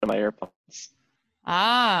my AirPods.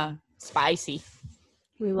 Ah, spicy.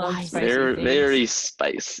 We love Why? spicy They're things. very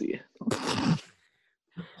spicy. Why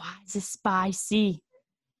is it spicy?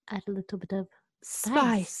 Add a little bit of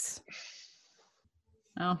Spice.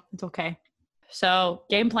 Oh, it's okay. So,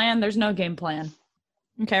 game plan? There's no game plan.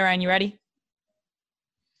 Okay, Ryan, you ready?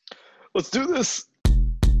 Let's do this.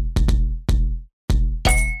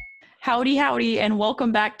 Howdy, and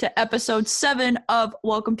welcome back to episode 7 of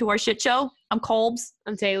Welcome to Our Shit Show. I'm Colbs.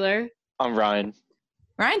 I'm Taylor. I'm Ryan.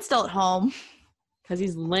 Ryan's still at home. Because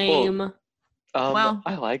he's lame. Well-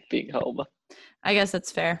 I like being home. I guess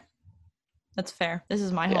that's fair. That's fair. This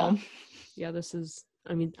is my Yeah. home. Yeah,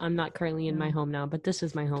 I'm not currently in my home now, but this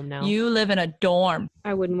is my home now. You live in a dorm.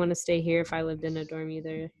 I wouldn't want to stay here if I lived in a dorm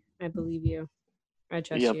either. I believe you. I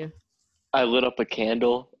trust Yep. you. I lit up a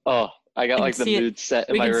candle. Oh, I got I like can the see it. mood set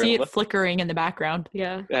in We my can room. see it flickering in the background.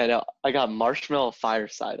 Yeah. I know. I got marshmallow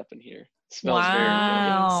fireside up in here. Smells very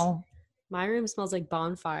nice. Wow. My room smells like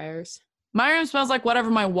bonfires. My room smells like whatever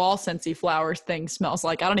my wall Scentsy flowers thing smells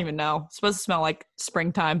like. I don't even know. It's supposed to smell like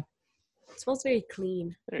springtime. It smells very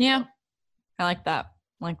clean. There you Yeah. go. I like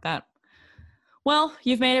that. Well,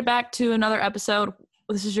 you've made it back to another episode.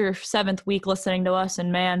 This is your 7th week listening to us,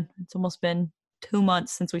 and man, it's almost been 2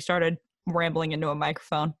 months since we started rambling into a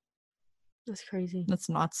microphone. That's crazy. That's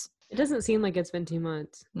nuts. It doesn't seem like it's been 2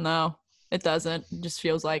 months. No, it doesn't. It just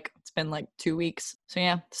feels like it's been like 2 weeks. So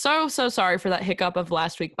yeah, so sorry for that hiccup of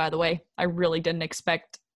last week, by the way. I really didn't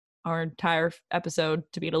expect our entire episode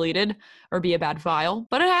to be deleted or be a bad file,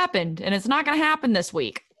 but it happened, and it's not going to happen this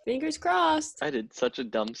week. Fingers crossed. I did such a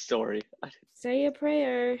dumb story. Say a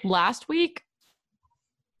prayer. Last week?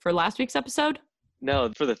 For last week's episode?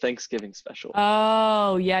 No, for the Thanksgiving special.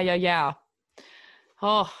 Oh, yeah.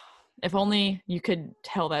 Oh, if only you could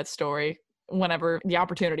tell that story whenever the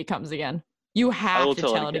opportunity comes again. You have will to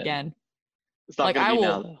tell it tell it again. It's not like, gonna I be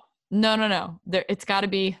will- now though. No. It's got to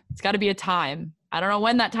be a time. I don't know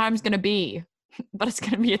when that time's going to be, but it's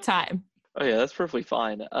going to be a time. Oh yeah, that's perfectly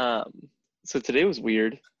fine. So today was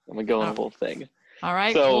weird. I'm gonna go on Oh. a whole thing. All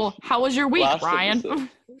right. So, Well, how was your week, last Ryan? episode-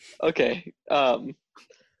 Okay.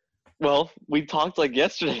 Well, we talked like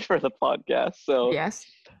yesterday for the podcast, so Yes.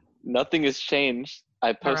 nothing has changed. I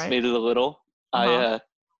All right. postmated a little. I Uh-huh.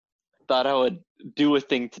 thought I would do a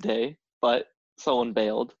thing today, but someone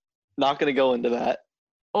bailed. Not gonna go into that.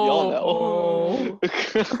 Y'all know.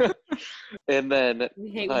 And then We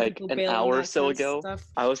hate when like people an bail on hour or that so kind of ago, stuff.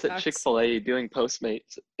 I was at Sucks. Chick-fil-A doing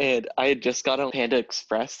Postmates, and I had just got on Panda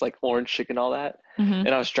Express, like orange chicken, all that. Mhm. And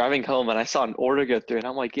I was driving home, and I saw an order go through, and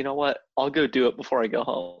I'm like, you know what? I'll go do it before I go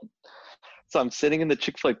home. So I'm sitting in the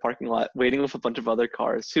Chick-fil-A parking lot waiting with a bunch of other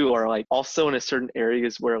cars who are like also in a certain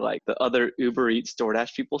areas where like the other Uber Eats,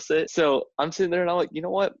 DoorDash people sit. So I'm sitting there and I'm like, you know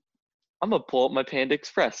what? I'm gonna pull up my Panda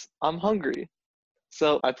Express. I'm hungry.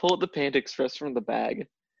 So I pull up the Panda Express from the bag,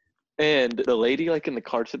 and the lady like in the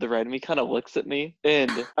car to the right of me kind of looks at me, and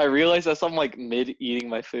I realize as I'm like mid eating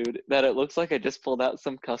my food that it looks like I just pulled out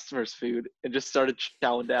some customer's food and just started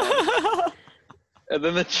chowing down. And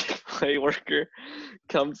then the Chick-fil-A worker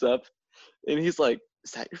comes up and he's like,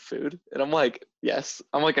 "Is that your food?" And I'm like, "Yes."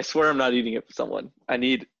 I'm like, "I swear I'm not eating it for someone. I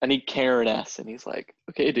need Karen-S." And he's like,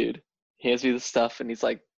 "Okay, dude." He hands me the stuff and he's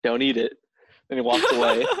like, "Don't eat it." And he walks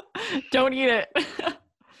away. Don't eat it.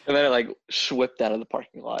 And then I like whipped out of the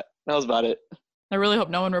parking lot. That was about it. I really hope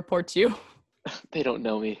no one reports you. They don't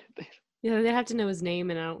know me. Yeah, they have to know his name,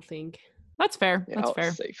 and I don't think. That's fair. Yeah, That's I was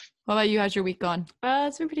fair. safe. What about you? How's your week gone?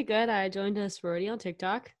 It's been pretty good. I joined a sorority on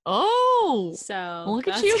TikTok. Oh, So look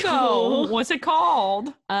at that's you go. cool. What's it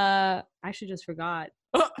called? I actually just forgot.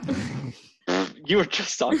 You were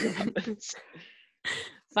just talking about this.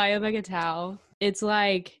 Phi Omega Tau. It's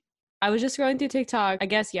like I was just scrolling through TikTok, I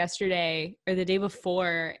guess yesterday or the day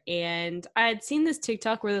before, and I had seen this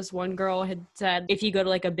TikTok where this one girl had said if you go to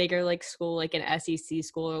like a bigger like school, like an SEC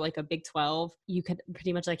school or like a Big 12, you could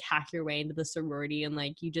pretty much like hack your way into the sorority and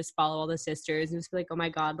like you just follow all the sisters and just be like, oh my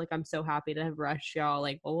god, like I'm so happy to have rushed y'all,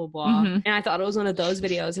 like blah blah blah. Mhm. And I thought it was one of those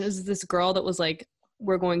videos, and it was this girl that was like,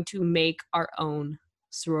 we're going to make our own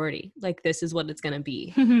sorority, like this is what it's gonna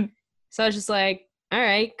be. So I was just like, all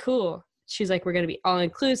right, cool. She's like, we're going to be all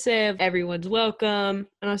inclusive. Everyone's welcome.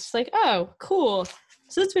 And I was just like, oh, cool.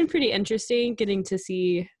 So it's been pretty interesting getting to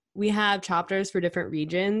see. We have chapters for different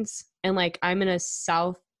regions. And like, I'm in a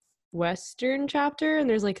southwestern chapter and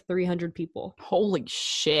there's like 300 people. Holy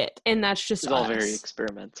shit. And that's just It's all us. very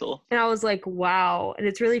experimental. And I was like, wow. And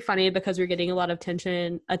it's really funny because we're getting a lot of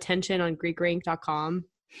attention on GreekRank.com.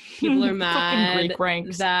 People are mad Fucking Greek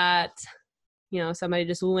ranks. that, you know, somebody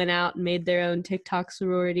just went out and made their own TikTok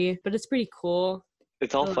sorority, but it's pretty cool.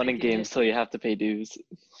 It's all Oh, fun I and get games it. till you have to pay dues.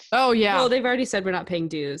 Oh yeah. Well, they've already said we're not paying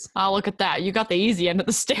dues. Oh, look at that. You got the easy end of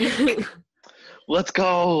the stick. Let's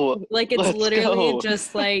go. Like, it's Let's literally go.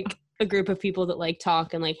 just like a group of people that like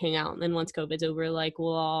talk and like hang out. And then once COVID's over, like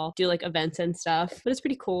we'll all do like events and stuff. But it's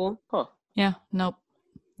pretty cool. Huh. Yeah, nope.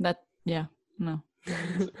 No. I Yeah,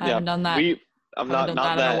 haven't done that. I'm Haven't not done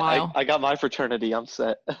that in a that. while. I got my fraternity. I'm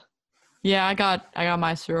set. Yeah, I got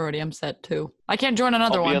my sorority. I'm set too. I can't join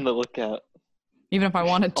another I'll be one. on the lookout. Even if I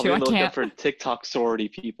wanted I'll to, be I on the lookout can't. for TikTok sorority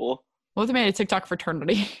people. What if they made a TikTok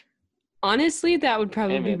fraternity? Honestly, that would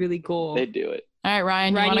probably Hey, be man, really cool. They do it. All right,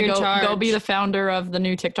 Ryan, Ryan, you you're in want to go be charge. the founder of the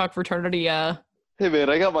new TikTok fraternity? Hey man,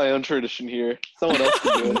 I got my own tradition here. Someone else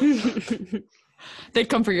can do it. They'd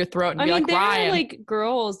come for your throat and I be mean, like, there Ryan. are like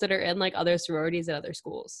girls that are in like other sororities at other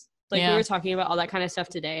schools. Like Yeah. we were talking about all that kind of stuff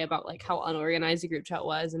today about like how unorganized the group chat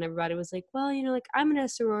was, and everybody was like, well, you know, like I'm in a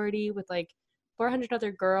sorority with like 400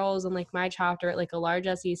 other girls and like my chapter at like a large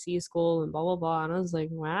SEC school and blah blah blah. And I was like,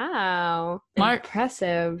 wow,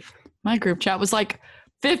 impressive. My group chat was like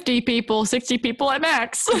 50 people, 60 people at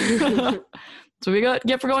max. So we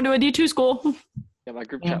get for going to a D2 school. Yeah, my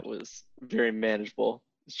group Yeah. chat was very manageable.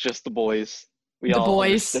 It's just the boys. We The all boys.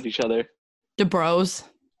 understood each other. The bros.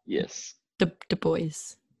 Yes. The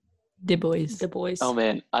boys. The boys. The boys. Oh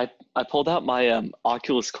man, I pulled out my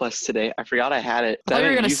Oculus Quest today. I forgot I had it. I thought you were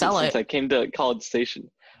haven't gonna used sell since it. I came to College Station.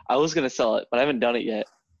 I was gonna sell it, but I haven't done it yet.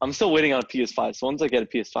 I'm still waiting on a PS5. So once I get a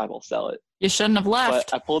PS5, I'll sell it. You shouldn't have left.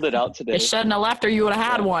 But I pulled it out today. You shouldn't have left or you would have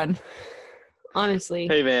had Yeah. one. Honestly.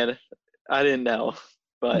 Hey man, I didn't know,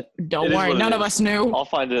 but Don't it is worry, what it none of is. us knew. I'll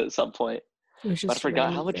find it at some point. It was But I just forgot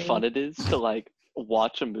random how much thing. fun it is to like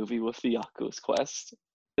watch a movie with the Oculus Quest.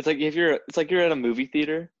 It's like you're at a movie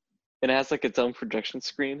theater and it has like its own projection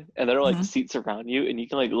screen and there are like Mhm. seats around you and you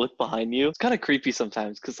can like look behind you. It's kind of creepy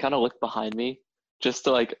sometimes because kind of look behind me just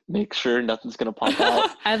to like make sure nothing's gonna pop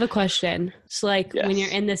out. I have a question. So like when you're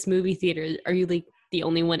Yes. in this movie theater, are you like the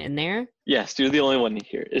only one in there? Yes, you're the only one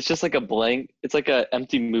here. It's just like a blank. It's like a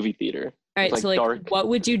empty movie theater. All right, It's, so like, like dark. what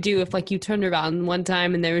would you do if like you turned around one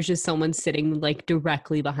time and there was just someone sitting like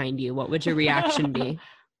directly behind you? What would your reaction be?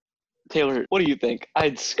 Taylor, what do you think?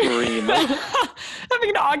 I'd scream. Having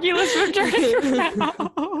an Oculus for turning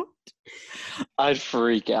around. I'd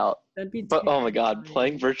freak out. That'd be But oh my god, terrifying.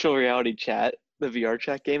 playing virtual reality chat, the VR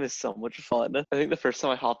chat game is so much fun. I think the first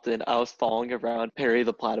time I hopped in, I was following around Perry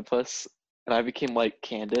the Platypus, and I became like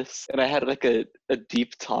Candace, and I had like a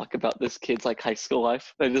deep talk about this kid's like high school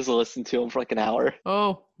life. I just listened to him for like an hour.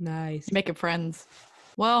 Oh, Nice. you're making friends.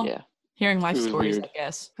 Well, Yeah. hearing life It was stories, weird. I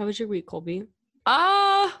guess. How was your week, Colby?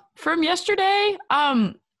 From yesterday,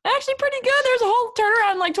 actually pretty good. There's a whole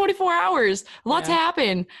turnaround in like 24 hours. Lots Yeah.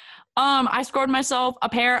 happened. I scored myself a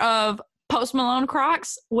pair of Post Malone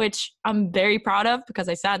Crocs, which I'm very proud of because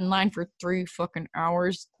I sat in line for 3 fucking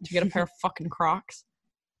hours to get a pair of fucking Crocs.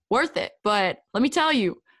 Worth it. But let me tell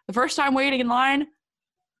you, the first time waiting in line,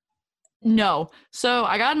 no. So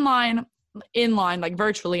I got in line, like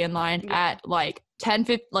virtually in line Yeah. at like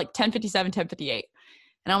 10:57, 10:58.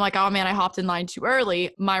 And I'm like, oh man, I hopped in line too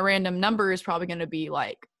early. My random number is probably going to be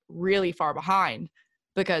like really far behind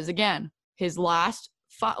because again, his last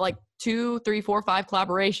 2, 3, 4, 5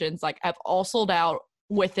 collaborations like have all sold out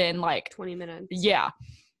within like 20 minutes. yeah.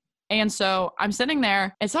 And so I'm sitting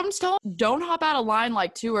there and someone's telling me, don't hop out of line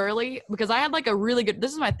like too early because I had like a really good,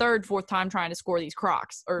 this is my 3rd, 4th time trying to score these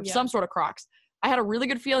Crocs or Yeah. some sort of Crocs. I had a really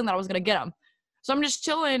good feeling that I was going to get them. So I'm just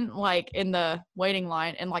chilling like in the waiting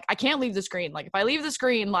line and like I can't leave the screen. Like if I leave the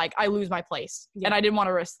screen, like I lose my place. Yeah. And I didn't want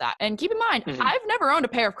to risk that. And keep in mind, Mhm. I've never owned a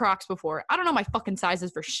pair of Crocs before. I don't know my fucking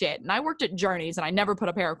sizes for shit. And I worked at Journeys and I never put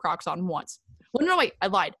a pair of Crocs on once. Well, no, wait, I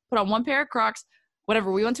lied. Put on one pair of Crocs,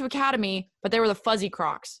 whatever. We went to Academy, but they were the fuzzy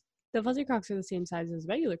Crocs. The fuzzy Crocs are the same size as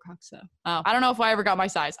regular Crocs, though. Oh, I don't know if I ever got my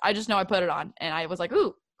size. I just know I put it on and I was like,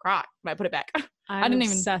 ooh, Croc. And I put it back. I'm didn't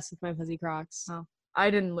even- obsessed with my fuzzy Crocs. Oh. I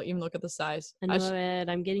didn't even look at the size. I know it.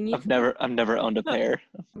 I'm getting you. I've never owned a pair.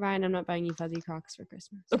 Ryan, I'm not buying you fuzzy Crocs for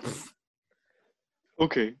Christmas.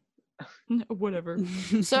 Okay. Whatever.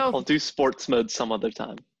 I'll So, do sports mode some other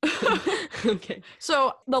time. Okay.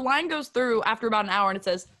 so the line goes through after about an hour and it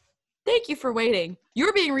says, thank you for waiting.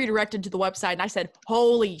 You're being redirected to the website. And I said,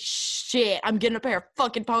 holy shit, I'm getting a pair of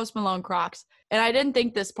fucking Post Malone Crocs. And I didn't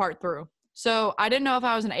think this part through. So I didn't know if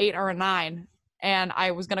I was an 8 or a 9. And I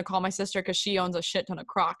was going to call my sister because she owns a shit ton of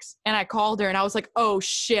Crocs. And I called her and I was like, oh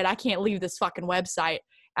shit, I can't leave this fucking website.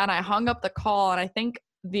 And I hung up the call and I think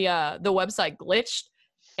the website glitched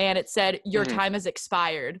and it said, your Mhm. time has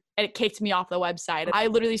expired. And it kicked me off the website. I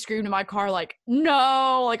literally screamed in my car like,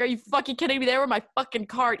 no, like, are you fucking kidding me? They were my fucking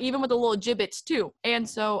card, even with the little gibbets too. And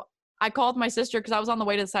so I called my sister because I was on the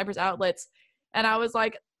way to the Cypress outlets. And I was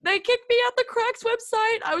like, they kicked me out the Crocs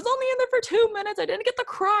website. I was only in there for 2 minutes. I didn't get the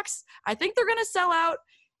Crocs. I think they're going to sell out.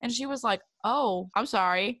 And she was like, oh, I'm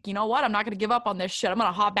sorry. You know what? I'm not going to give up on this shit. I'm going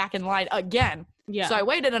to hop back in line again. Yeah. So I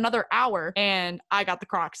waited another hour and I got the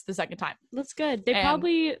Crocs the second time. That's good. They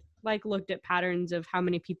probably like looked at patterns of how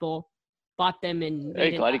many people bought them and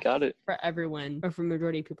Hey, glad you got it. for everyone or for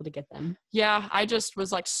majority of people to get them. Yeah, I just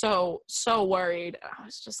was like so worried. I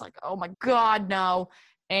was just like, oh my God, no.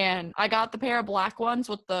 And I got the pair of black ones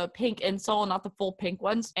with the pink insole, not the full pink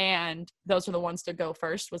ones. And those are the ones to go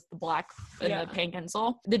first, was the black and the pink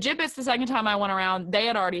insole. The Jibbitz, the second time I went around, they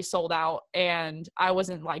had already sold out. And I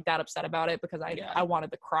wasn't like that upset about it because I wanted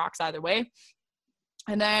the Crocs either way.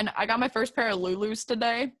 And then I got my first pair of Lulus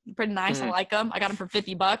today. Pretty nice. I like them. I got them for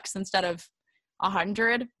 $50 instead of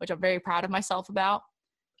 $100, which I'm very proud of myself about.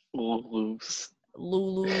 Lulus.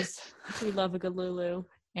 We love a good Lulu.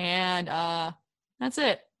 And that's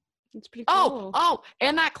it. It's pretty cool. Oh,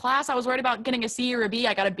 and that class I was worried about getting a C or a B,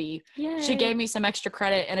 I got a B. Yay. She gave me some extra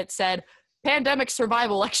credit and it said pandemic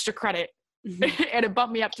survival extra credit. And it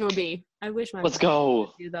bumped me up to a B. I wish my Let's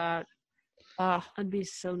go. could do that. That'd be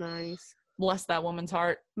so nice. Bless that woman's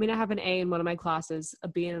heart. I mean, I have an A in one of my classes, a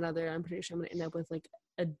B in another. I'm pretty sure I'm gonna end up with like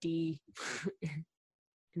a D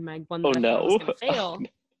in my one. Oh that I no. was gonna fail.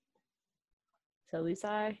 So at least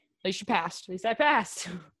I passed. passed.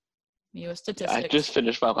 You a statistics. I just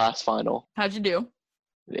finished my last final. How'd you do?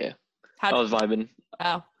 Yeah. I was vibing.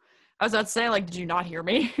 Oh. I was about to say, like, did you not hear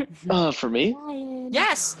me? For me?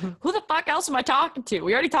 Yes. Who the fuck else am I talking to?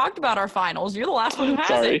 We already talked about our finals. You're the last one who has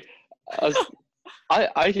Sorry. it.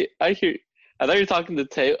 I hear. I thought you were talking to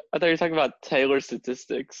Taylor. I thought you were talking about Taylor's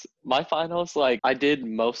statistics. My finals, like, I did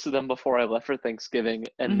most of them before I left for Thanksgiving,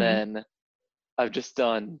 and then I've just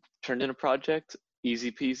turned in a project,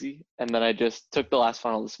 easy peasy, and then I just took the last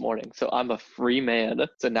final this morning. So I'm a free man.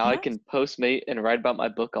 So now I can Postmate and write about my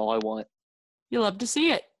book all I want. You love to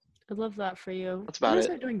see it. I love that for you. That's about I'm it.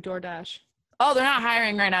 gonna start doing DoorDash. Oh, they're not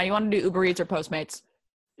hiring right now. You want to do Uber Eats or Postmates?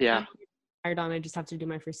 Yeah. Hired on. I just have to do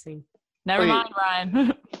my first thing. Never mind,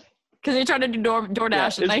 Ryan. Because they tried to do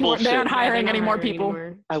DoorDash and they aren't hiring any more people.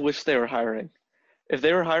 Anymore. I wish they were hiring. If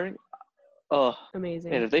they were hiring, Amazing.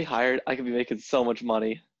 man, if they hired, I could be making so much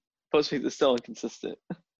money. Postmates is still inconsistent.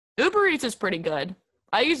 Uber Eats is pretty good.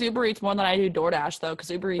 I use Uber Eats more than I do DoorDash though, because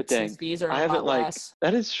Uber Eats' fees are a lot less.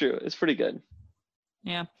 That is true. It's pretty good.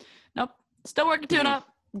 Yeah. Nope. Still working Tune Up.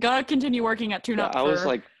 Gotta continue working at Tune Up. I was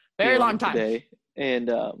like very long time today, and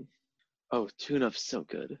Tune Up's so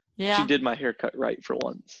good. Yeah. She did my haircut right for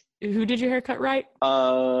once. Who did your haircut right?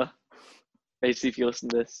 AC, if you listen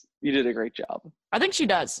to this, you did a great job. I think she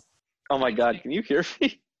does. Oh my God, can you hear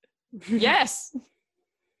me? Yes.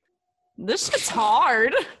 This shit's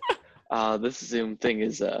hard. This Zoom thing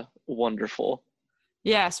is wonderful.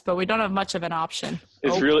 Yes, but we don't have much of an option.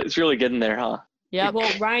 It's really getting there, huh? Yeah.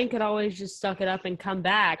 Well, Ryan could always just suck it up and come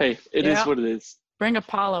back. Hey, it is what it is. Bring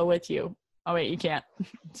Apollo with you. Oh wait, you can't.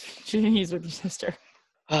 He's with your sister.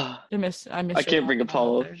 I can't bring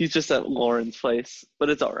Apollo. He's just at Lauren's place, but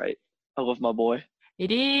it's all right. I love my boy. It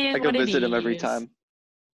is. I go visit him every time.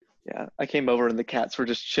 Yeah, I came over and the cats were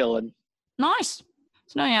just chilling. Nice.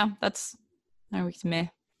 So no, yeah, that's me.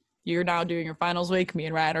 You're now doing your finals week. Me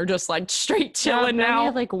and Ryan are just like straight chilling now. We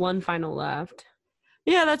have like one final left.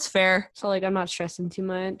 Yeah, that's fair. So like I'm not stressing too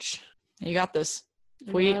much. You got this.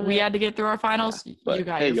 We had to get through our finals. Yeah, but you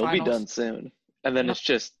got hey, your you'll finals. be done soon. And then it's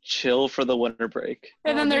just chill for the winter break.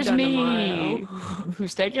 And then there's me,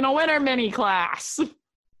 who's taking a winter mini class.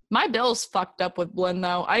 My bill's fucked up with Blinn,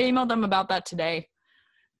 though. I emailed them about that today.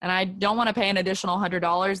 And I don't want to pay an additional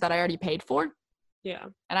 $100 that I already paid for. Yeah.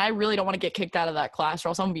 And I really don't want to get kicked out of that class or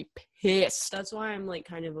else I'm going to be pissed. That's why I'm like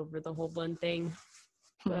kind of over the whole Blinn thing.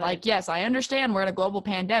 Like, yes, I understand we're in a global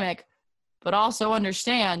pandemic, but also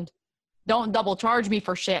understand don't double charge me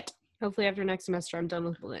for shit. Hopefully after next semester I'm done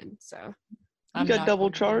with Blinn, so. You got double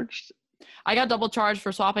charged? I got double charged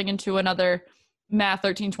for swapping into another Math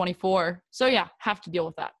 1324. So yeah, have to deal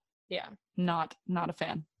with that. Yeah. Not a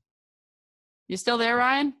fan. You still there,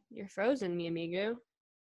 Ryan? You're frozen, mi amigo.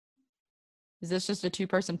 Is this just a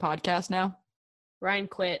 2-person podcast now? Ryan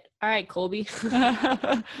quit. All right, Colby.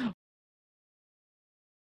 Hi,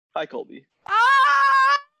 Colby.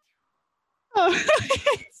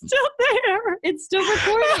 It's still there. It's still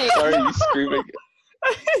recording. Why are you screaming?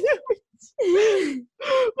 We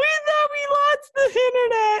thought we lost the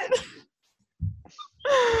internet.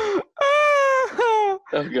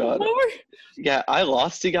 Oh God. Yeah, I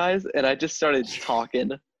lost you guys, and I just started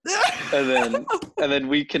talking, and then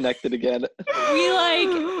we connected again. We like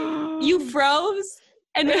you froze,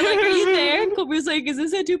 and we're like, "Are you there?" And Colby was like, "Is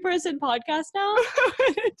this a 2-person podcast now?"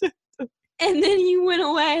 And then you went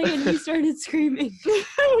away and you started screaming.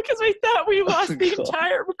 Because we thought we lost the God.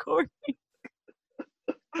 entire recording.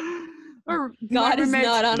 Or God is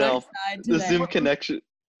not on No, our side The today.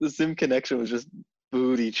 Zoom connection was just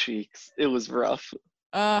booty cheeks. It was rough.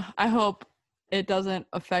 I hope it doesn't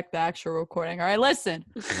affect the actual recording. All right, listen.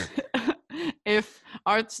 If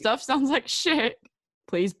our stuff sounds like shit,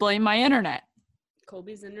 please blame my internet.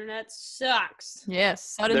 Colby's internet sucks.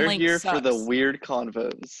 Yes, sudden They're link here sucks. for the weird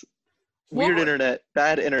convos. What Weird were- internet,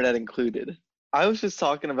 bad internet included. I was just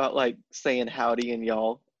talking about like saying howdy and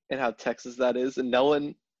y'all and how Texas that is, and no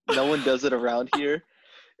one does it around here.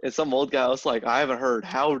 And some old guy was like, I haven't heard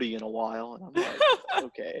howdy in a while. And I'm like,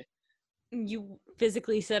 okay. You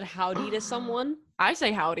physically said howdy to someone? I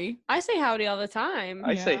say howdy. I say howdy all the time.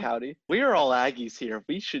 I say Yeah. howdy. We are all Aggies here.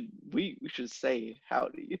 We should say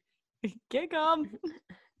howdy. Kick 'em.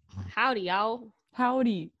 Howdy, y'all.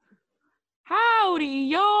 Howdy. Howdy,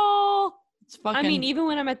 y'all. It's fucking. I mean, even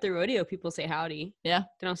when I'm at the rodeo, people say howdy. Yeah.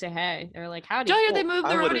 They don't say hey. They're like, howdy. Did you hear they Cool. moved I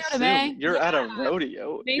the would rodeo to assume May? you're at a Yeah.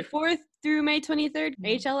 rodeo. May 4th through May 23rd,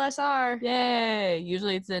 HLSR. Yay.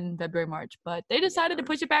 Usually it's in February, March, but they decided to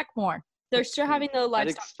push it back more. They're still having the I'd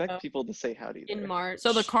livestock expect show people to say howdy in there. March.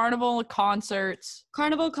 So the carnival concerts.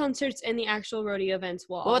 carnival concerts and the actual rodeo events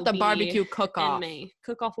will What all about the be barbecue in cook-off? May.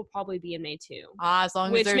 Cook-off will probably be in May too. As long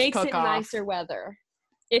as Which there's makes it cook-off. nicer weather.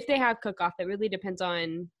 If they have cook-off, it really depends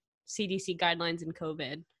on CDC guidelines and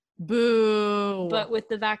COVID. Boo. But with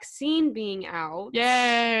the vaccine being out,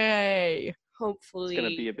 Yay. hopefully It's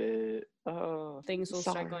gonna be a bit. things will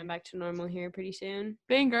start sorry. going back to normal here pretty soon.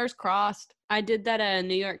 Fingers crossed. I did that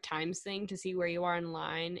New York Times thing to see where you are in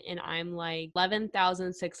line, and I'm like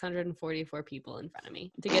 11,644 people in front of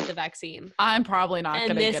me to get the vaccine. I'm probably not And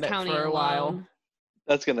going to this get it county for a while. alone.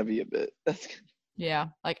 That's gonna be a bit. Yeah.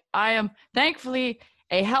 Like I am thankfully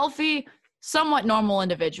a healthy, somewhat normal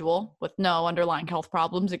individual with no underlying health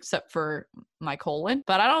problems except for my colon.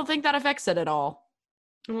 But I don't think that affects it at all.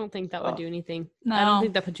 I don't think that would do anything. No. I don't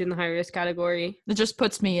think that puts you in the high risk category. It just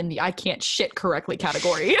puts me in the I can't shit correctly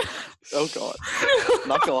category. Oh God.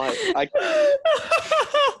 Not gonna lie.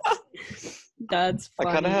 That's I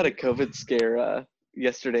funny. kind of had a COVID scare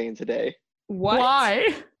yesterday and today. What? Why?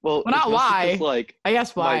 Well, Well, not it's mostly why. 'cause, like I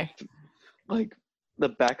guess why. like the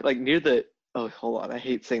back, like near the. Oh, hold on. I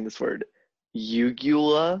hate saying this word.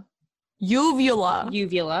 Uvula. Uvula.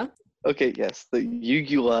 Uvula. Okay, yes, the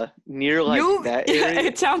uvula near like that area.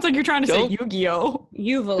 It sounds like you're trying to say Don't- Yu-Gi-Oh.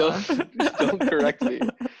 Uvula. Don't correct me.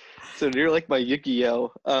 So near like my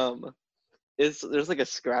Yu-Gi-Oh, there's like a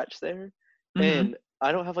scratch there, Mhm. and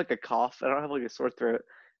I don't have like a cough. I don't have like a sore throat.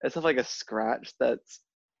 I just have like a scratch that's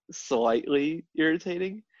slightly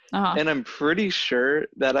irritating, Uh-huh. and I'm pretty sure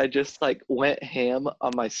that I just like went ham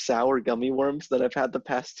on my sour gummy worms that I've had the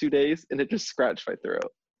past 2 days, and it just scratched my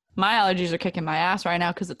throat. My allergies are kicking my ass right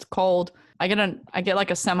now because it's cold. I get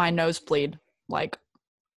like a semi nosebleed like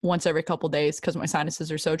once every couple days because my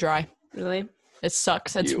sinuses are so dry. Really? It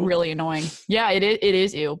sucks. It's Ew. really annoying. Yeah, it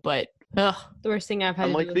is you, but ugh, The worst thing I've had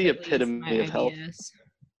I'm to like do the with lately is epitome my of health. IBS.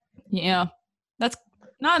 yeah, that's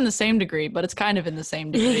not in the same degree, but it's kind of in the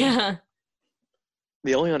same degree. Yeah.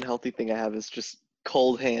 The only unhealthy thing I have is just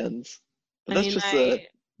cold hands. But that's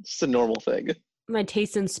just a normal thing. my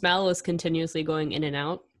taste and smell is continuously going in and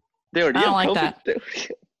out. They already I don't have like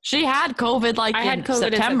COVID. She had COVID like I in had COVID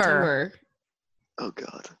September. in September. Oh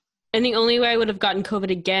God. And the only way I would have gotten COVID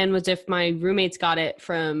again was if my roommates got it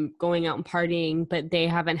from going out and partying, but they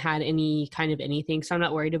haven't had any kind of anything, so I'm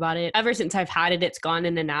not worried about it. Ever since I've had it, it's gone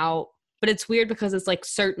in and out. But it's weird because it's like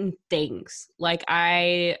certain things. Like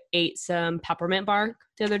I ate some peppermint bark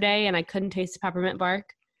the other day and I couldn't taste the peppermint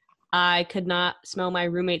bark. I could not smell my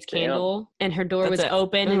roommate's Damn. candle and her door That's was it.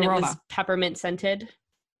 open and it was Rona. peppermint scented.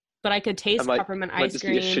 But I could taste peppermint Might ice just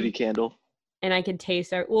cream. be a shitty candle. And I could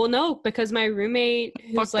taste it. Well, no, because my roommate,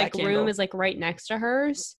 Fuck whose that like candle. room is like right next to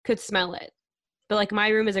hers, could smell it. But like my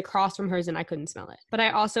room is across from hers, and I couldn't smell it. But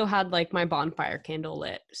I also had like my bonfire candle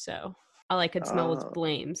lit, so all I could smell was Oh.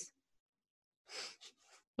 flames.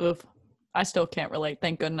 Oof. I still can't relate.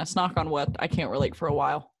 Thank goodness. Knock on wood. I can't relate for a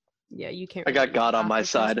while. Yeah, you can't. I got really God on after my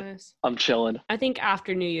side. Christmas. I'm chilling. I think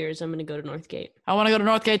after New Year's, I'm gonna go to Northgate. I want to go to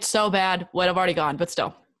Northgate so bad. Wait, I've already gone, but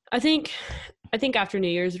still. I think after New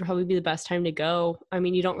Year's would probably be the best time to go. I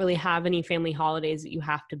mean, you don't really have any family holidays that you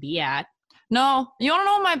have to be at. No, you want to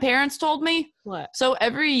know what my parents told me? What? So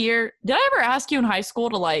every year, did I ever ask you in high school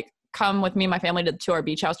to like come with me and my family to our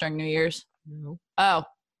beach house during New Year's? No. Oh,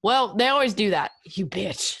 well, they always do that. You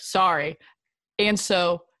bitch. Sorry. And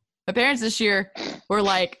so my parents this year were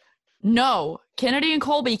like, no, Kennedy and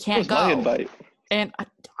Colby can't Where's my go. invite? And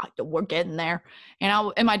we're getting there.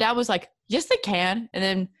 And my dad was like, yes, they can. And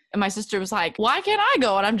then And my sister was like, why can't I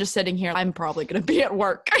go? And I'm just sitting here. I'm probably going to be at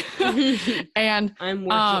work. And I'm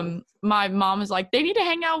working. my mom was like, they need to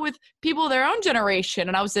hang out with people their own generation.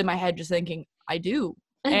 And I was in my head just thinking, I do.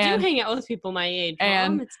 I and- do hang out with people my age.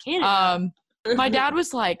 and, Mom, it's Canada. My dad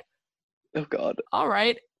was like, Oh God. all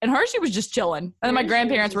right. And Hershey was just chilling. And then my Hershey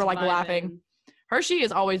grandparents was were like vibing. laughing. Hershey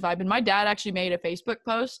is always vibing. My dad actually made a Facebook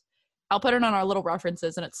post. I'll put it on our little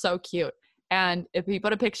references, and it's so cute. And if he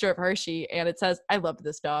put a picture of Hershey, and it says, I love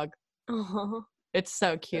this dog. Oh, It's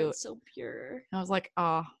so cute. that's so pure. I was like,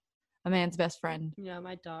 a man's best friend. Yeah,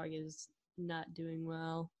 my dog is not doing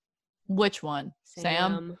well. Which one?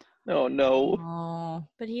 Sam? Oh no. Oh,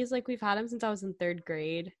 But he's like, we've had him since I was in 3rd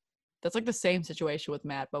grade. that's like the same situation with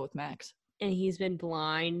Matt, but with Max. And he's been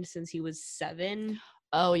blind since he was 7.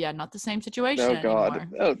 Oh, yeah, not the same situation Oh God.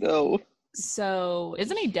 anymore. Oh no. So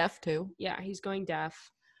Isn't he deaf too? Yeah, he's going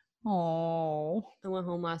deaf. Oh, I went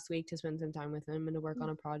home last week to spend some time with him and to work on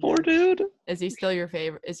a project. Poor dude. is he still your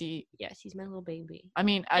favorite? Is he? Yes, he's my little baby. I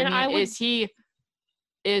mean, And I would- is he?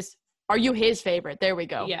 Are you his favorite? There we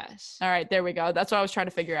go. Yes. All right, there we go. That's what I was trying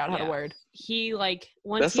to figure out how to Yeah. word. He like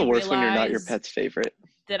once That's he the worst when you're not your realized pet's favorite.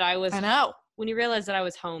 that I was I know. when he realized that I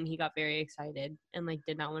was home, he got very excited and like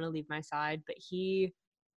did not want to leave my side. But he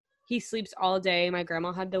sleeps all day. My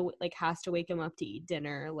grandma has to wake him up to eat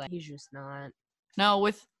dinner. Like he's just not. No,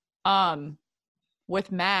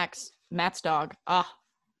 with Matt's dog. I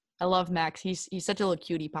love Max. He's such a little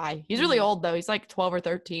cutie pie. He's really Mhm. old though. He's like 12 or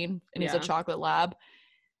 13, and he's a Yeah. chocolate lab.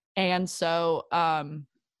 And so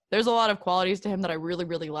there's a lot of qualities to him that I really,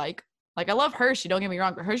 really like. Like I love Hershey, don't get me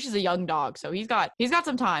wrong, but Hershey's a young dog, so he's got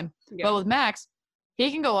some time. Yeah. But with Max,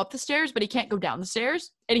 he can go up the stairs, but he can't go down the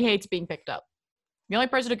stairs, and he hates being picked up. The only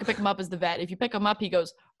person who can pick him up is the vet. If you pick him up, he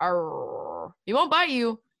goes, "Arr." He won't bite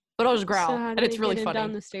you, but he'll just growl, So how and do it's they really get him funny.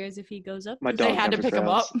 down the stairs if he goes up? My the They dog had to never pick him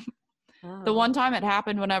up. growls. Oh. The one time it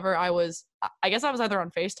happened whenever I guess I was either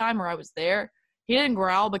on FaceTime or I was there. He didn't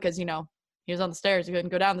growl because, he was on the stairs. He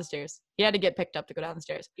couldn't go down the stairs. He had to get picked up to go down the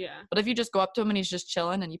stairs. Yeah. But if you just go up to him and he's just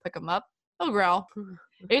chilling and you pick him up, he'll growl.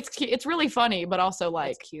 It's really funny, but also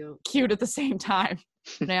like That's cute. cute at the same time.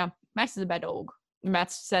 Yeah, Max is a bad dog.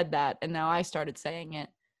 Matt said that, and now I started saying it.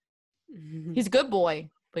 He's a good boy,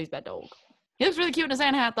 but he's a bad dog. He looks really cute in a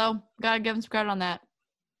Santa hat, though. Gotta give him some credit on that.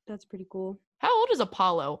 That's pretty cool. How old is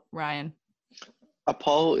Apollo, Ryan?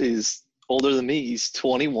 Apollo is older than me. He's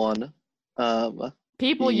 21.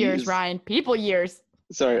 People years, He's- Ryan. People years.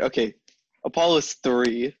 Sorry. Okay. Apollo is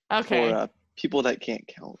 3 Okay. for people that can't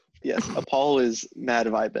count. Yes. Apollo is mad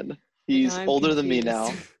vibin'. He's Now I'm older than me now.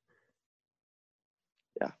 confused.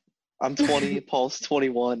 I'm 20. Paul's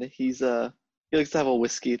 21. He likes to have a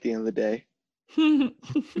whiskey at the end of the day.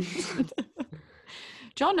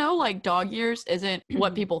 Do y'all know like dog years isn't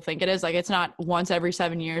what people think it is? Like it's not once every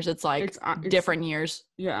 7 years. It's like It's different years.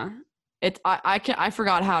 Yeah. I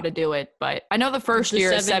forgot how to do it, but I know the first The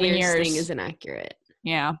year is 7 years. thing is inaccurate.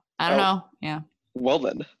 Yeah. I don't Oh. know. Yeah. Well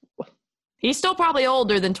then. He's still probably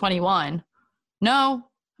older than 21. No,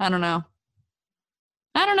 I don't know.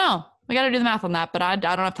 We got to do the math on that, but I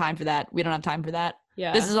don't have time for that. We don't have time for that.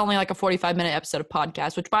 Yeah. This is only like a 45-minute episode of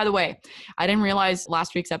podcast, which, by the way, I didn't realize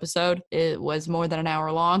last week's episode, it was more than an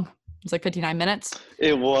hour long. It's like 59 minutes.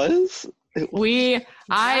 It was.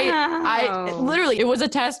 I literally, it was a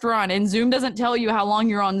test run, and Zoom doesn't tell you how long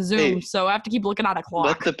you're on Zoom, Hey, so I have to keep looking at a Let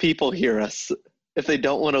clock. the people hear us. If they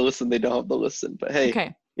don't want to listen, they don't have to listen. But hey,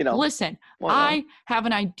 Okay, you know, listen, why not? I have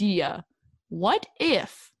an idea. What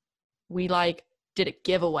if we did a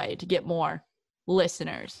giveaway to get more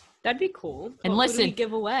listeners? That'd be cool. And What would we listen-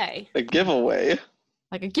 give away? A giveaway.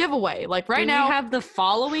 Like a giveaway. Like Do right we now, have the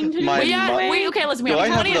following to do. My a mo- giveaway? okay, listen, we Do I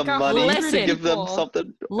have have 20 the money listen, to give them people.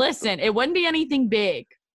 something? Listen, it wouldn't be anything big.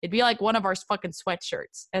 It'd be like one of our fucking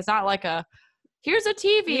sweatshirts. It's not like here's a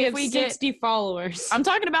TV We if have we get 60 followers. I'm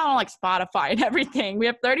talking about on like Spotify and everything. We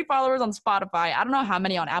have 30 followers on Spotify. I don't know how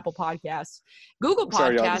many on Apple Podcasts. Google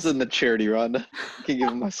Sorry, y'all. This Podcasts. is in the charity run. I can give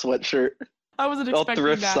them my sweatshirt. I wasn't I'll expecting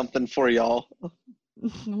thrift that. something for y'all.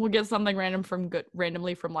 We'll get something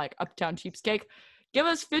randomly from like Uptown Cheapskate. Give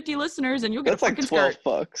us 50 listeners and you'll get That's a like fucking 12 skirt.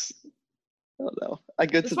 bucks. I don't know. I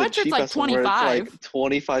go The to the sweatshirt's like cheapest one where it's 25. like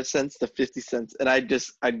 25 cents to 50 cents. And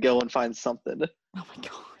I'd go and find something. Oh my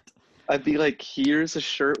god. I'd be like, here's a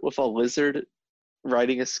shirt with a lizard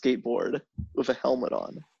riding a skateboard with a helmet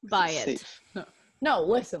on. Buy It's it. safe. No,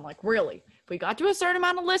 listen, like really. If we got to a certain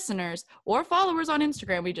amount of listeners or followers on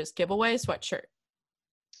Instagram, we just give away a sweatshirt.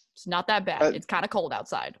 It's not that bad. It's kind of cold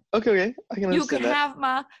outside. Okay. I can You understand can that. have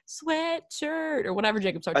my sweatshirt or whatever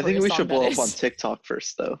Jacob I think Sartorius we song should that blow up is. on TikTok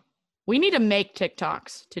first, though. We need to make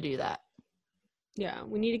TikToks to do that. Yeah,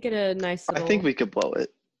 we need to get a nice I little. think we could blow it.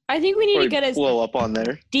 I think we need to Or get a blow up on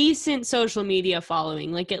there. decent social media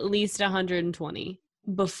following, like at least 120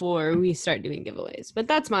 before we start doing giveaways. But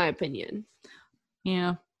that's my opinion.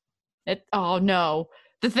 Yeah. Oh no.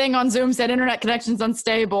 The thing on Zoom said internet connection's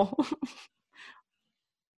unstable.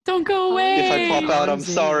 Don't go away. If I pop out, on I'm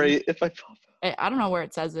Zoom. sorry. If I pop I don't know where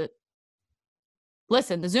it says it.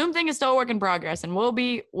 Listen, the Zoom thing is still a work in progress, and we'll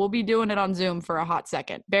be doing it on Zoom for a hot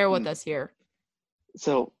second. Bear with us here.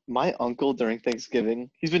 So my uncle during Thanksgiving,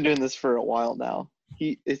 he's been doing this for a while now.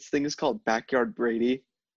 His thing is called Backyard Brady,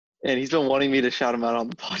 and he's been wanting me to shout him out on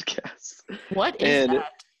the podcast. What is And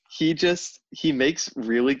that? he makes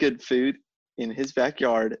really good food in his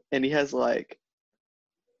backyard, and he has like,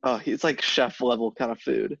 he's like chef level kind of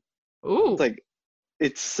food. Ooh.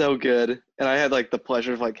 It's so good, and I had like the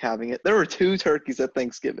pleasure of like having it. There were 2 turkeys at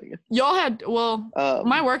Thanksgiving. Y'all had, well,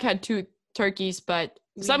 my work had 2 turkeys, but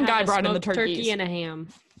We some had guy a brought in the smoked turkeys. turkey and a ham.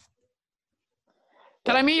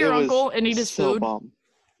 Can I meet your It was uncle and eat his so food? bomb.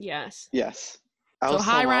 Yes. Yes. So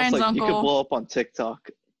hi, telling him, Ryan's you uncle. could blow up on TikTok.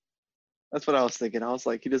 That's what I was thinking. I was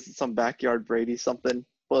like, he does some Backyard Brady something,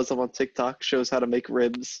 blows up on TikTok, shows how to make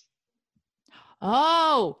ribs.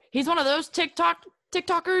 Oh, he's one of those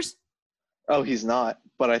TikTokers? Oh, he's not,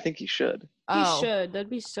 but I think he should. Oh, He should. That'd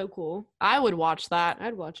be so cool. I would watch that.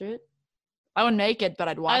 I'd watch it. I wouldn't make it, but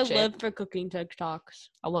I'd watch I it. live for cooking TikToks.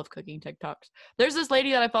 I love cooking TikToks. There's this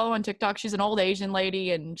lady that I follow on TikTok. She's an old Asian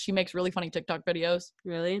lady, and she makes really funny TikTok videos.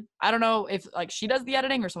 Really? I don't know if like she does the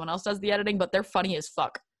editing or someone else does the editing, but they're funny as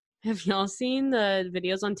fuck. Have y'all seen the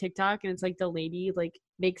videos on TikTok? And it's like the lady like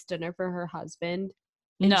makes dinner for her husband.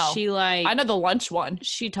 And No. she like I know the lunch one.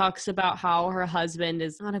 she talks about how her husband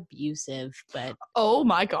is not abusive, but Oh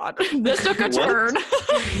my god. This took a What? turn.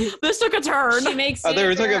 This took a turn. she makes They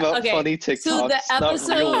were dinner talking for- about okay, funny TikToks, so the not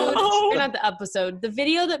episode, real ones. or not the episode, the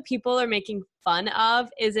video that people are making fun of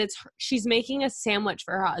is she's making a sandwich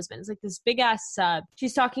for her husband. It's like this big ass sub.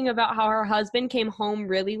 She's talking about how her husband came home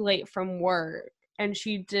really late from work and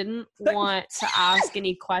she didn't want to ask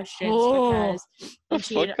any questions Oh. because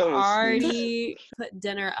she had Fuck, I was already put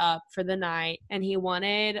dinner up for the night and he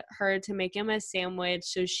wanted her to make him a sandwich.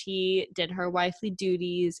 So she did her wifely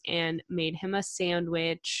duties and made him a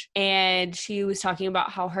sandwich. And she was talking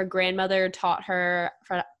about how her grandmother taught her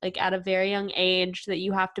like at a very young age that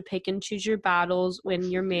you have to pick and choose your battles when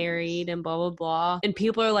you're married and blah, blah, blah. And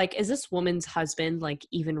people are like, is this woman's husband like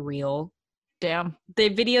even real? Damn. The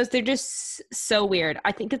videos, they're just so weird.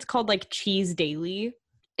 I think it's called like Cheese Daily,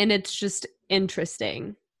 and it's just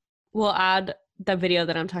interesting. We'll add the video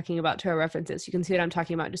that I'm talking about to our references. You can see what I'm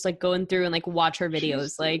talking about. Just like going through and like watch her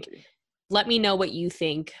videos. Like, let me know what you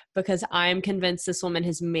think because I'm convinced this woman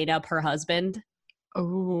has made up her husband.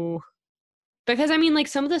 Oh. Because I mean, like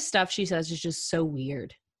some of the stuff she says is just so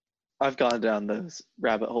weird. I've gone down those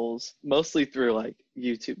rabbit holes, mostly through like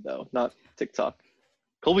YouTube though, not TikTok.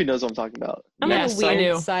 Colby knows what I'm talking about. I'm Yes, on I a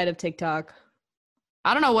weird do. side of TikTok.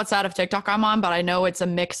 I don't know what side of TikTok I'm on, but I know it's a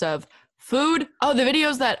mix of food. Oh, the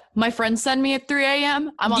videos that my friends send me at 3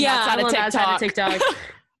 a.m. I'm on that side I'm of on TikTok. that side of TikTok.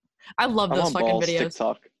 I love I'm those on fucking balls videos.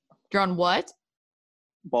 TikTok. You're on what?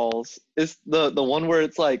 Balls. It's the one where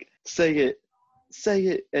it's like say it,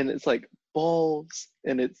 and it's like balls,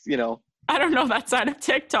 and it's I don't know that side of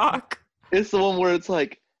TikTok. it's the one where it's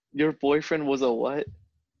like your boyfriend was a what?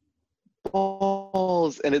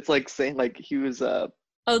 Balls, and it's like saying like he was Oh,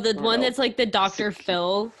 the don't one know. that's like the Dr.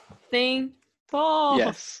 Phil thing. Oh.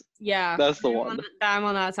 yes. Yeah. That's the I'm one. I'm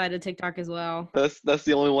on that side of TikTok as well. That's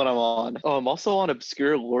the only one I'm on. Oh, I'm also on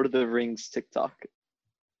obscure Lord of the Rings TikTok.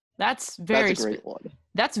 That's very That's a great one.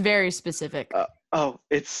 that's very specific. Oh,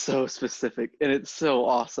 it's so specific and it's so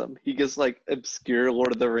awesome. He gives like obscure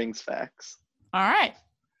Lord of the Rings facts. All right.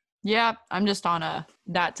 Yeah, I'm just on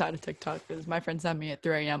that side of TikTok because my friends send me at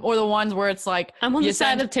 3 a.m. Or the ones where it's like I'm on you the side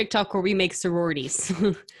send- of TikTok where we make sororities.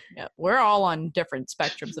 Yeah, we're all on different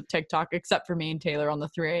spectrums of TikTok, except for me and Taylor on the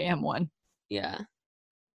 3 a.m. one. Yeah.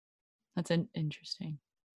 That's interesting.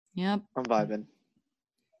 Yep. I'm vibing.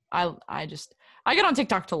 I get on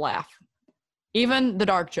TikTok to laugh. Even the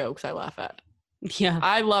dark jokes I laugh at. Yeah.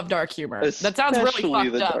 I love dark humor. That sounds Especially really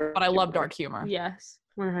the fucked up, dark but I love humor. dark humor. Yes.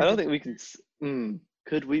 I don't think we can.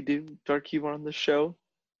 Could we do dark humor on this show?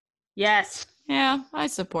 Yes. Yeah, I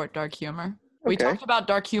support dark humor. We Okay. talked about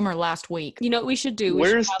dark humor last week. You know what we should do? We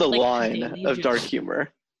should Where's have, the like, a line daily of joke. dark humor?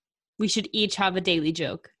 We should each have a daily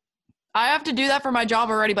joke. I have to do that for my job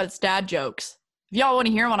already, but it's dad jokes. If y'all want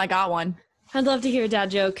to hear one, I got one. I'd love to hear a dad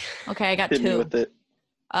joke. Okay, I got Hit me two. with it.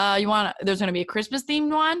 There's gonna be a Christmas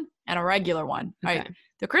themed one and a regular one. All right. Okay.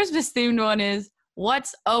 The Christmas themed one is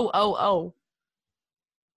what's OOO?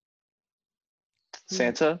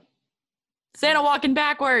 Santa? Santa walking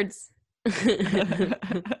backwards.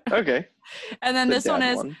 Okay. And then The this one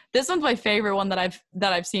dad is this one's my favorite one that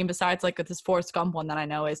I've seen besides like this Forrest Gump one that I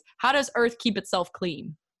know is how does Earth keep itself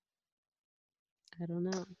clean? I don't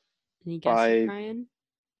know. Any By- guesses, Ryan?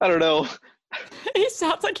 I don't know. He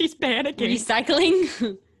sounds like he's panicking.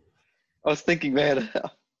 Recycling? I was thinking, man.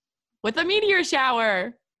 With a meteor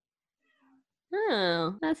shower.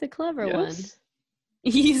 Oh, that's a clever one. Yes.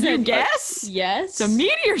 You You said guess? yes. It's a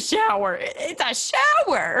meteor shower. It's a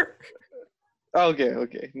shower.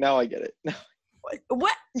 Okay. Now I get it.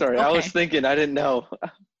 What? Sorry, I was Okay. thinking. I didn't know.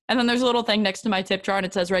 And then there's a little thing next to my tip jar and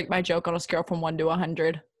it says rate my joke on a scale from 1 to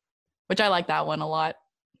 100, which I like that one a lot.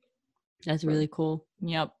 That's really cool.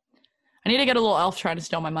 Yep. I need to get a little elf trying to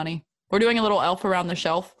steal my money. We're doing a little elf around the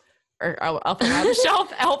shelf. Or elf around the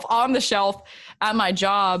shelf, elf on the shelf at my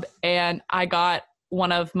job. And I got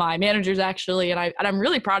one of my managers actually, and I'm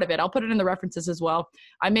really proud of it. I'll put it in the references as well.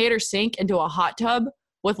 I made her sink into a hot tub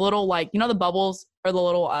with little like, you know, the bubbles or the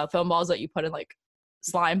little foam balls that you put in like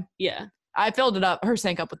slime. Yeah. I filled it up, her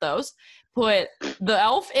sink up with those, put the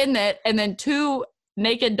elf in it, and then 2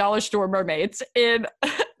 naked dollar store mermaids in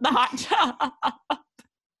the hot tub.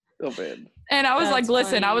 Oh man. And I was That's like,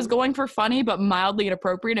 listen, I was funny. going for funny, but mildly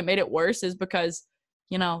inappropriate. It made it worse is because,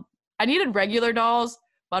 you know, I needed regular dolls,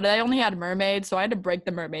 but I only had mermaids. So I had to break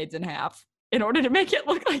the mermaids in half in order to make it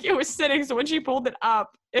look like it was sitting. So when she pulled it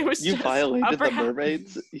up, it was You just violated upper the half.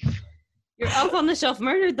 mermaids. Your elf on the shelf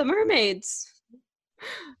murdered the mermaids.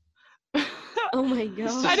 Oh my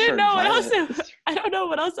This god. I just didn't turned know what else. violent. I don't know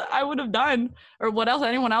what else I would have done or what else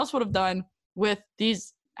anyone else would have done with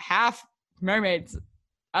these half mermaids.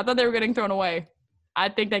 I thought they were getting thrown away. I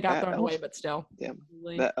think they got That thrown away, elf- but still. Damn,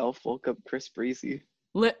 Like, that elf woke up Chris Breezy.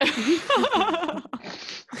 Li-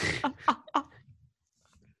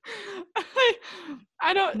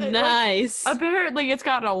 I don't. nice. Apparently, it's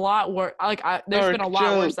gotten a lot worse. Like, there's been a Dark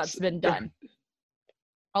lot worse jokes. that's been done.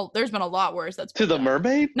 Oh, there's been a lot worse that's To been the done.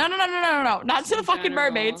 mermaid? No, not to the In fucking general.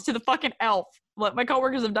 mermaids, to the fucking elf. What my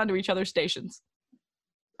coworkers have done to each other's stations.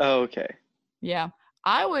 Oh, okay. Yeah,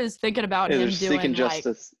 I was thinking about Yeah, him they're doing seeking like.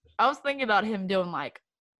 justice. I was thinking about him doing like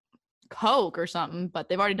coke or something, but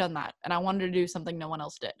they've already done that, and I wanted to do something no one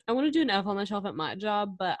else did. I want to do an elf on the shelf at my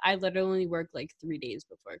job, but I literally work like 3 days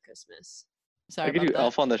before Christmas. Sorry I could about do that.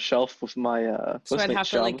 Elf on the Shelf with my So I'd Postmates have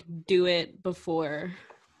to job. like do it before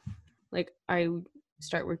like I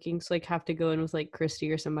start working. So like have to go in with like Christy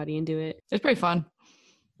or somebody and do it. It's pretty fun.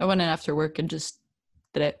 I went in after work and just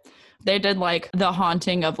did it. They did like the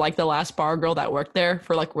haunting of like the last bar girl that worked there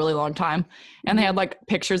for like really long time. And they had like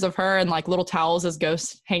pictures of her and like little towels as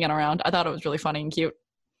ghosts hanging around. I thought it was really funny and cute.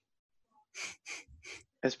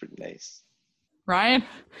 That's pretty nice. Ryan,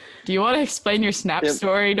 do you want to explain your Snap Yep.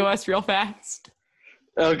 story to us real fast?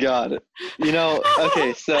 Oh God. You know,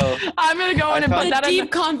 okay, so I'm going to go in and I put found- that in.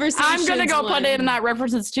 Deep conversation. I'm going to go put it in that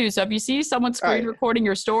references too. So if you see someone screen Alright. recording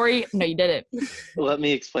your story, no, you did it. let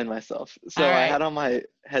me explain myself. So All I right. had on my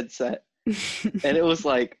headset and it was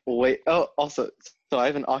like, also, so I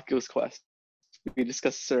have an Oculus Quest. We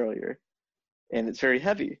discussed this earlier. And it's very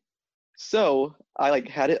heavy. So I like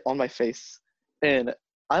had it on my face and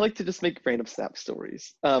I like to just make random Snap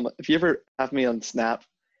stories. If you ever have me on Snap,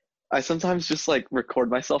 I sometimes just like record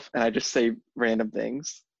myself and I just say random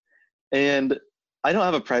things. And I don't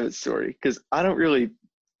have a private story because I don't really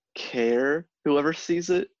care whoever sees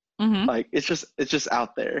it. Mm-hmm. Like it's just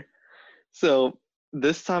out there. So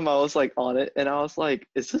this time I was like on it and I was like,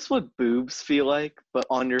 is this what boobs feel like, but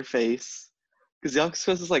on your face? Because the Oculus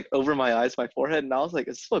Quest is like over my eyes, my forehead, and I was like,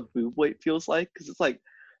 is this what boob weight feels like? Because it's like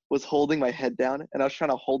was holding my head down and I was trying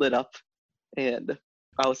to hold it up, and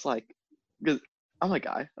I was like, because I'm a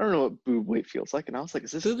guy, I don't know what boob weight feels like, and I was like,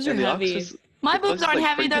 is this? Boobs are and the heavy. Oculus- My the Quest boobs is, aren't like,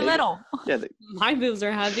 heavy, pretty they're big. little. Yeah, My boobs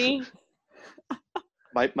are heavy.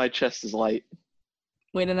 my chest is light.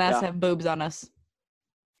 We didn't ask Yeah. to have boobs on us.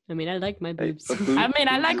 I mean, I like my Hey, boobs. but I mean,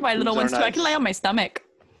 I like my little boobs ones are too. I can lay nice. on my stomach.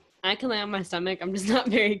 I can lay on my stomach. I'm just not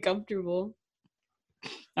very comfortable.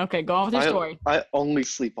 Okay, go on with your story. I only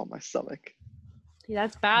sleep on my stomach.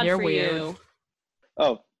 That's bad You're for weird. you.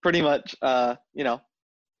 Oh, pretty much. You know,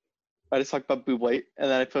 I just talked about boob weight, and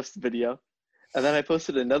then I posted a video, and then I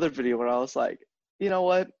posted another video where I was like, you know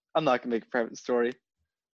what? I'm not gonna make a private story.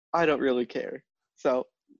 I don't really care. So,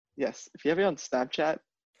 yes, if you have me on Snapchat,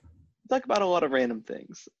 talk about a lot of random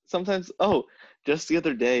things. Sometimes, just the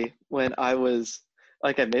other day when I was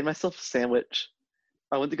like, I made myself a sandwich.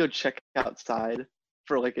 I went to go check outside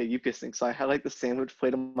for like a UPS thing, so I had like the sandwich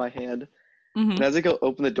plate in my hand. Mhm. And as I go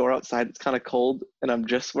open the door outside, it's kind of cold, and I'm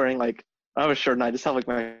just wearing like I have a shirt and I just have like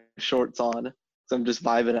my shorts on, so I'm just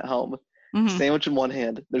vibing at home. Mhm. Sandwich in one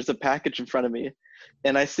hand. There's a package in front of me,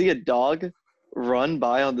 and I see a dog run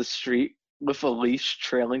by on the street with a leash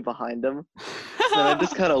trailing behind him. And I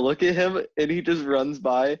just kind of look at him, and he just runs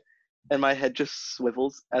by, and my head just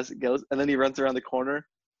swivels as it goes. And then he runs around the corner,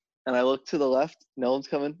 and I look to the left, no one's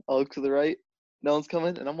coming. I look to the right, no one's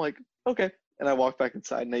coming. And I'm like, okay. And I walk back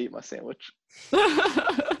inside, and I eat my sandwich.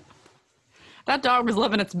 That dog was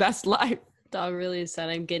living its best life. Dog really said,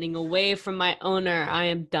 I'm getting away from my owner. I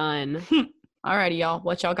am done. Alrighty, y'all.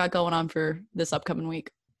 What y'all got going on for this upcoming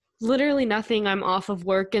week? Literally nothing. I'm off of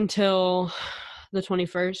work until the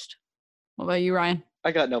 21st. What about you, Ryan?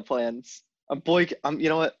 I got no plans. You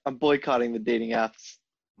know what? I'm boycotting the dating apps.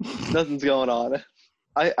 Nothing's going on.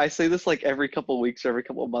 I say this like every couple of weeks or every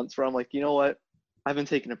couple of months where I'm like, you know what? I've been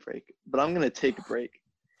taking a break, but I'm going to take a break.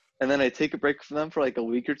 And then I take a break from them for like a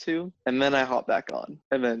week or two, and then I hop back on.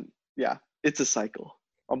 And then, yeah, it's a cycle.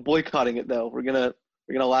 I'm boycotting it though. We're gonna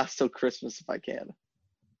last till Christmas if I can.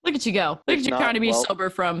 Look at you go. Look at you trying to be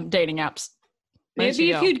sober from dating apps.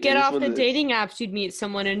 Maybe if you'd get off the dating apps, you'd meet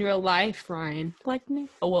someone in real life, Ryan. Like me?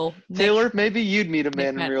 Oh, well. Taylor, maybe you'd meet a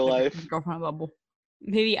man in real life. Girlfriend bubble.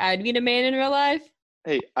 Maybe I'd meet a man in real life.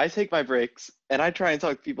 Hey, I take my breaks, and I try and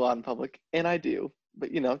talk to people out in public, and I do.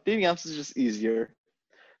 But, dating apps is just easier.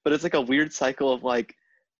 But it's like a weird cycle of, like,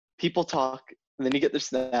 people talk, and then you get their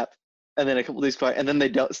snap, and then a couple days go by, and then they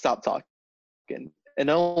don't stop talking. And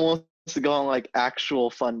no one wants to go on, like, actual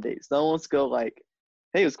fun dates. No one wants to go, like,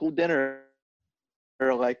 hey, it was cool dinner.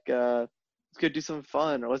 Or, like, let's go do something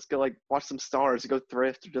fun. Or let's go, like, watch some stars. Or go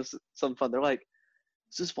thrift. Or just something fun. They're like,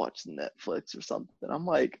 let's just watch Netflix or something. I'm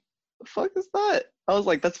like, the fuck is that? I was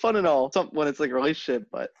like, that's fun and all. When it's, like, a relationship.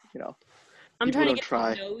 But, I'm trying to get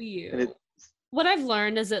to know you. What I've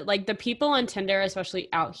learned is that, like, the people on Tinder, especially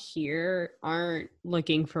out here, aren't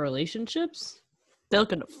looking for relationships. They're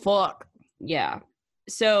looking to fuck. Yeah.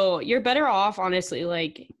 So you're better off, honestly,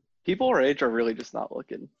 like... People our age are really just not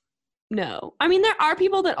looking. No. I mean, there are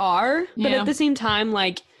people that are, but at the same time,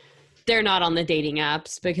 like, they're not on the dating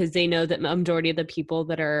apps because they know that the majority of the people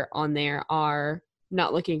that are on there are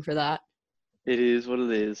not looking for that. It is what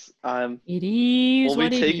it is. It is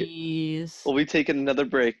what it is. We'll be taking another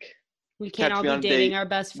break. We can't all be dating our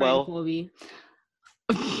best friend, Colby.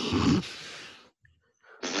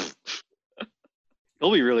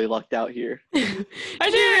 Colby really lucked out here. I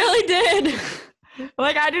really did.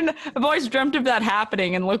 Like, I've always dreamt of that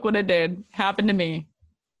happening, and look what it did. Happened to me.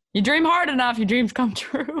 You dream hard enough, your dreams come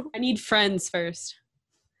true. I need friends first.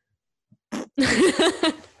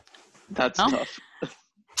 That's tough.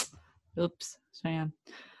 Oops, Sam.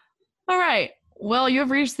 All right. Well, you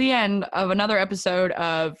have reached the end of another episode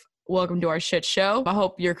of Welcome to Our Shit Show. I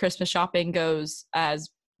hope your Christmas shopping goes as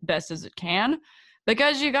best as it can,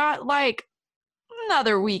 because you got, like,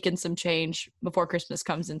 another week and some change before Christmas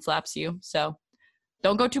comes and slaps you. So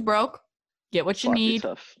don't go too broke. Get what you need.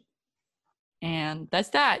 Tough. And that's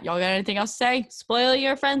that. Y'all got anything else to say? Spoil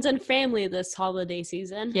your friends and family this holiday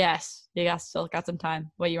season. Yes. You still got some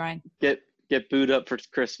time. What, you, Ryan? Get booed up for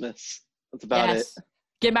Christmas. That's about it.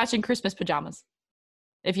 Get matching Christmas pajamas.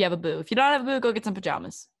 If you have a boo. If you don't have a boo, go get some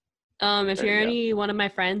pajamas. If you're any one of my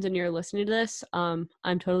friends and you're listening to this, I'm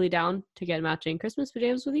totally down to get matching Christmas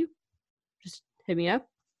pajamas with you. Just hit me up.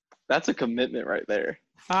 That's a commitment right there.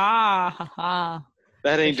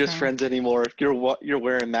 That ain't just friends anymore. You're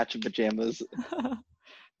wearing matching pajamas.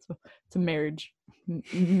 It's a marriage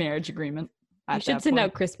agreement. We should send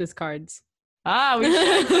out Christmas cards. We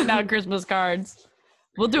should send out Christmas cards.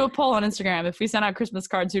 We'll do a poll on Instagram. If we send out Christmas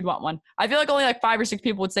cards, who'd want one? I feel like only like 5 or 6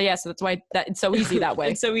 people would say yes. So that's why it's so easy that way.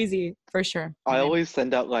 It's so easy. For sure. I always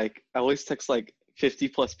text like 50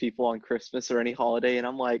 plus people on Christmas or any holiday. And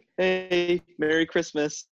I'm like, hey, Merry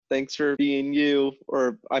Christmas. Thanks for being you.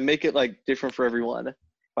 Or I make it like different for everyone.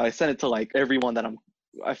 But I send it to like everyone that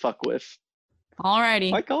I fuck with.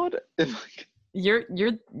 Alrighty. My God. You're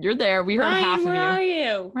there. We heard Ryan, half of you. Where are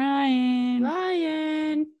you?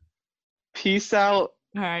 Ryan. Peace out.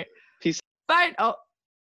 All right. Peace. Bye. Oh.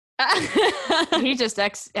 He just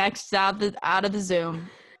X'd out of the Zoom.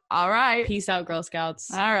 All right. Peace out, Girl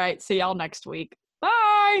Scouts. All right. See y'all next week.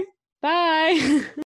 Bye. Bye.